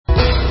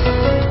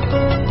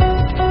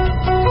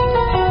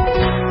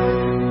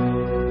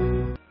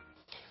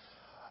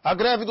A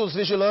greve dos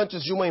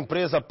vigilantes de uma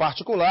empresa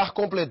particular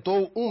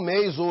completou um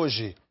mês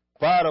hoje.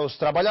 Para os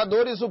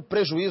trabalhadores, o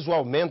prejuízo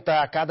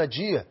aumenta a cada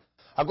dia.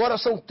 Agora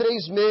são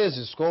 3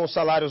 meses com os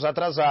salários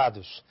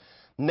atrasados.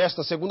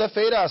 Nesta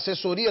segunda-feira, a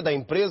assessoria da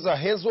empresa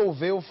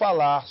resolveu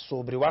falar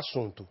sobre o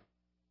assunto.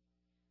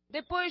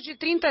 Depois de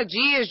 30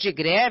 dias de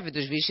greve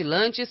dos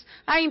vigilantes,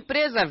 a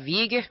empresa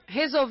Siga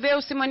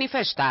resolveu se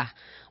manifestar.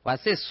 O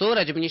assessor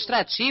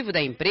administrativo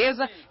da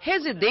empresa,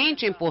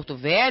 residente em Porto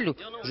Velho,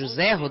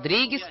 José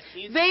Rodrigues,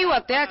 veio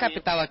até a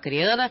capital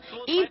acreana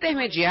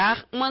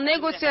intermediar uma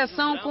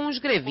negociação com os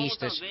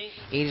grevistas.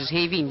 Eles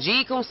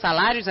reivindicam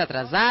salários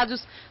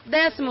atrasados,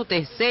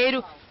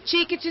 13º,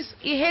 tickets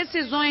e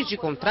rescisões de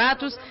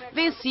contratos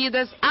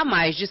vencidas há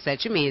mais de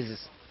 7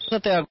 meses.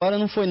 Até agora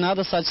não foi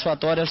nada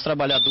satisfatório aos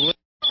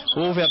trabalhadores.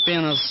 Houve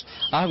apenas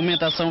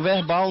argumentação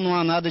verbal, não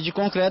há nada de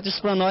concreto,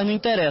 isso para nós não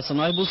interessa.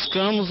 Nós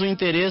buscamos o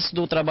interesse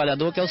do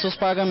trabalhador, que é os seus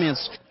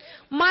pagamentos.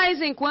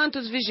 Mas enquanto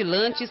os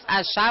vigilantes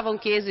achavam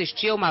que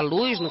existia uma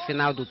luz no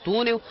final do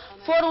túnel,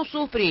 foram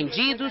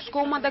surpreendidos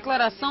com uma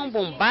declaração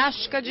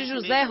bombástica de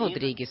José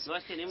Rodrigues.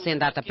 Sem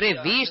data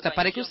prevista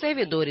para que os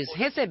servidores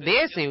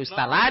recebessem os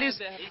salários,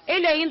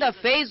 ele ainda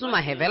fez uma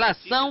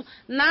revelação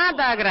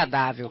nada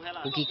agradável,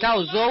 o que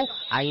causou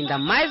ainda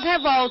mais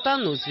revolta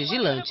nos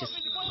vigilantes.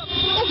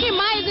 O que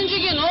mais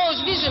indignou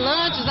os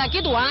vigilantes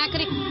aqui do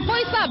Acre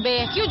foi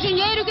saber que o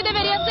dinheiro que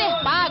deveria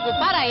ser pago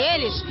para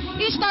eles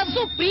está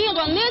suprindo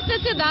a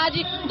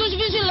necessidade dos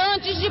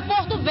vigilantes de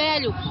Porto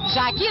Velho,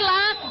 já que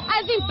lá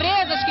as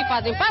empresas que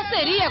fazem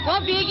parceria com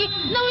a Siga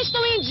não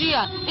estão em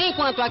dia,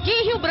 enquanto aqui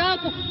em Rio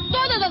Branco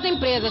todas as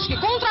empresas que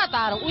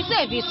contrataram os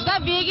serviços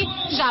da Siga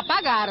já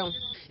pagaram.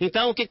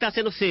 Então, o que está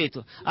sendo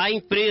feito? A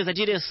empresa, a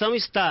direção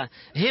está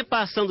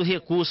repassando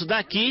recursos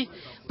daqui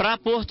para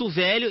Porto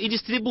Velho e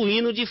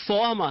distribuindo de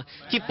forma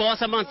que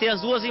possa manter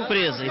as duas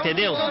empresas,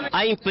 entendeu?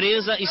 A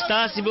empresa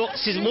está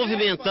se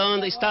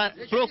movimentando, está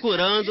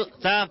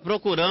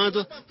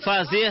procurando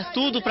fazer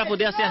tudo para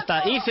poder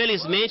acertar.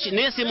 Infelizmente,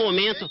 nesse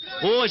momento,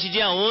 hoje,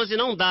 dia 11,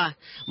 não dá.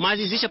 Mas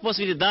existe a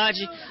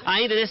possibilidade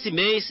ainda esse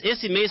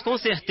mês com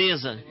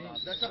certeza.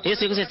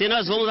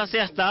 Nós vamos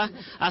acertar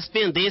as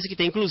pendências que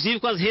tem, inclusive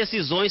com as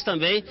rescisões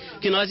também,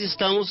 que nós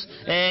estamos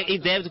em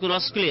débito com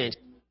nossos clientes.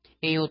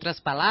 Em outras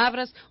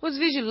palavras, os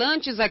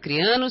vigilantes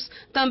acreanos,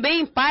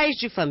 também pais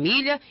de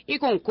família e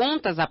com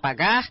contas a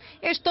pagar,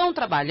 estão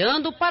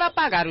trabalhando para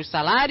pagar os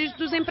salários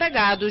dos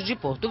empregados de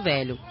Porto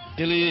Velho.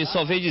 Ele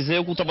só veio dizer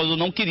o que o trabalhador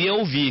não queria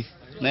ouvir.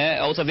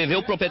 A outra vez veio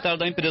o proprietário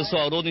da empresa, o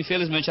Haroldo,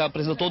 infelizmente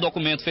apresentou o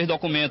documento, fez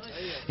documento,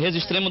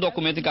 registramos o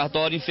documento em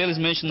cartório,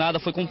 infelizmente nada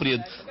foi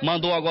cumprido.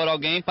 Mandou agora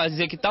alguém para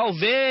dizer que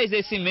talvez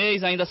esse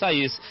mês ainda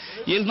saísse.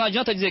 E eles não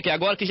adianta dizer que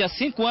agora, que já há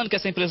 5 anos que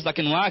essa empresa está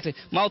aqui no Acre,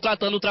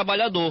 maltratando o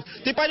trabalhador.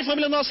 Tem pai de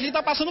família nosso que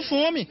está passando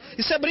fome.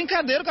 Isso é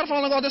brincadeira, o cara falar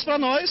um negócio desse para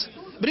nós.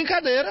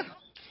 Brincadeira.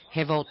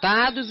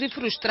 Revoltados e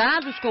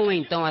frustrados com o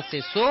então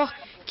assessor,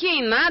 que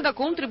em nada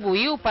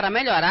contribuiu para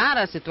melhorar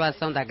a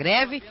situação da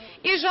greve,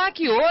 e já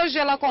que hoje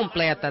ela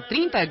completa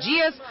 30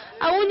 dias,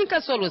 a única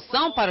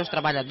solução para os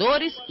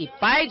trabalhadores e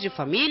pai de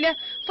família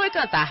foi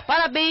cantar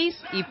parabéns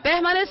e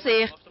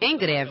permanecer em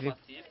greve.